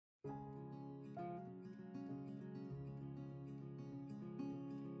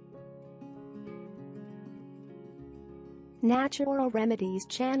Natural Remedies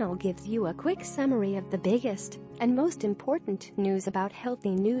channel gives you a quick summary of the biggest and most important news about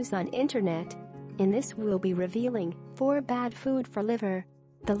healthy news on internet. In this we'll be revealing 4 bad food for liver.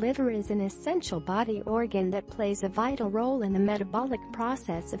 The liver is an essential body organ that plays a vital role in the metabolic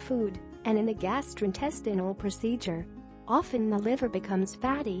process of food and in the gastrointestinal procedure. Often the liver becomes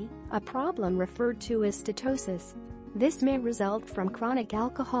fatty, a problem referred to as steatosis. This may result from chronic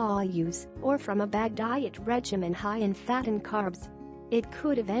alcohol use or from a bad diet regimen high in fat and carbs. It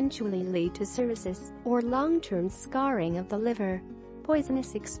could eventually lead to cirrhosis or long-term scarring of the liver.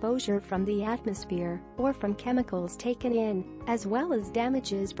 Poisonous exposure from the atmosphere or from chemicals taken in, as well as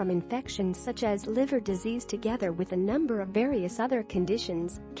damages from infections such as liver disease together with a number of various other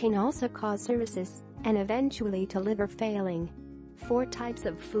conditions, can also cause cirrhosis and eventually to liver failing. 4 types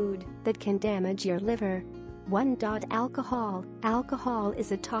of food that can damage your liver. 1. Alcohol. Alcohol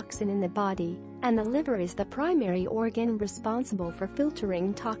is a toxin in the body, and the liver is the primary organ responsible for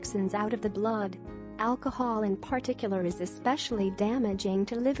filtering toxins out of the blood. Alcohol in particular is especially damaging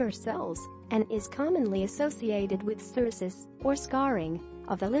to liver cells and is commonly associated with cirrhosis or scarring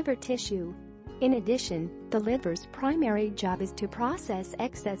of the liver tissue. In addition, the liver's primary job is to process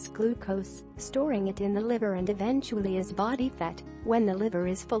excess glucose, storing it in the liver and eventually as body fat when the liver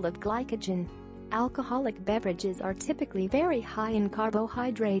is full of glycogen. Alcoholic beverages are typically very high in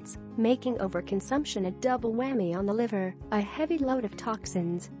carbohydrates, making overconsumption a double whammy on the liver, a heavy load of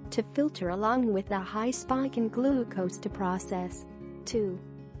toxins to filter along with a high spike in glucose to process. 2.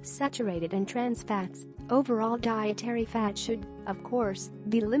 Saturated and trans fats. Overall dietary fat should, of course,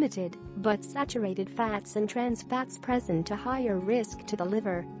 be limited, but saturated fats and trans fats present a higher risk to the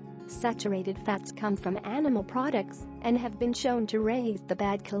liver. Saturated fats come from animal products and have been shown to raise the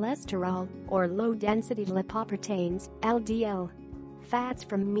bad cholesterol, or low-density lipoproteins, LDL. Fats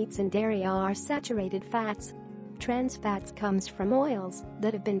from meats and dairy are saturated fats. Trans fats comes from oils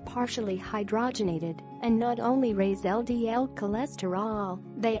that have been partially hydrogenated and not only raise LDL cholesterol,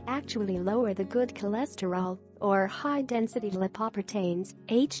 they actually lower the good cholesterol, or high-density lipoproteins,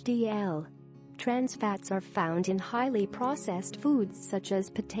 HDL. Trans fats are found in highly processed foods such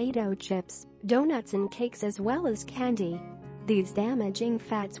as potato chips, donuts and cakes as well as candy. These damaging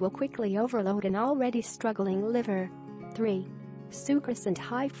fats will quickly overload an already struggling liver. 3. Sucrose and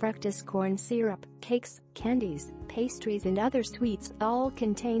high fructose corn syrup. Cakes, candies, pastries and other sweets all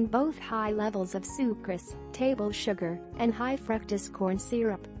contain both high levels of sucrose, table sugar, and high fructose corn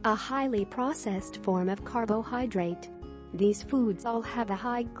syrup, a highly processed form of carbohydrate. These foods all have a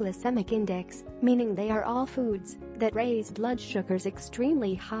high glycemic index, meaning they are all foods that raise blood sugars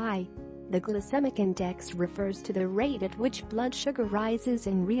extremely high. The glycemic index refers to the rate at which blood sugar rises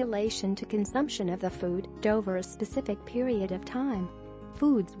in relation to consumption of the food over a specific period of time.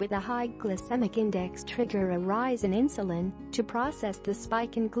 Foods with a high glycemic index trigger a rise in insulin to process the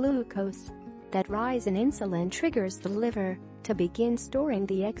spike in glucose. That rise in insulin triggers the liver to begin storing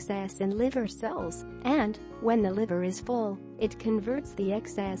the excess in liver cells, and, when the liver is full, it converts the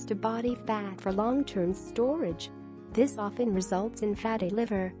excess to body fat for long-term storage. This often results in fatty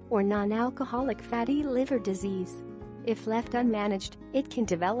liver, or non-alcoholic fatty liver disease. If left unmanaged, it can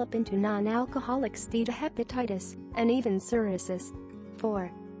develop into non-alcoholic steatohepatitis, and even cirrhosis.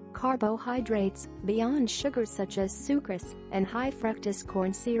 4. Carbohydrates. Beyond sugars such as sucrose and high fructose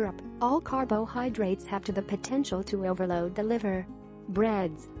corn syrup, all carbohydrates have the potential to overload the liver.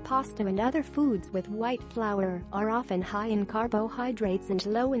 Breads, pasta and other foods with white flour are often high in carbohydrates and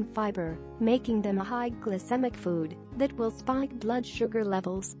low in fiber, making them a high glycemic food that will spike blood sugar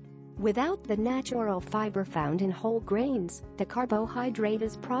levels. Without the natural fiber found in whole grains, the carbohydrate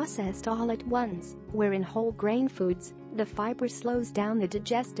is processed all at once, where in whole grain foods, the fiber slows down the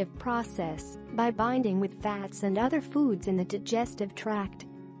digestive process by binding with fats and other foods in the digestive tract.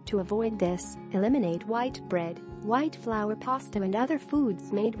 To avoid this, eliminate white bread, white flour pasta and other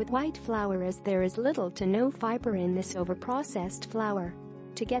foods made with white flour, as there is little to no fiber in this overprocessed flour.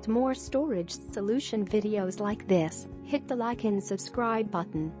 To get more storage solution videos like this, hit the like and subscribe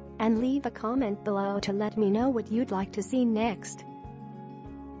button, and leave a comment below to let me know what you'd like to see next.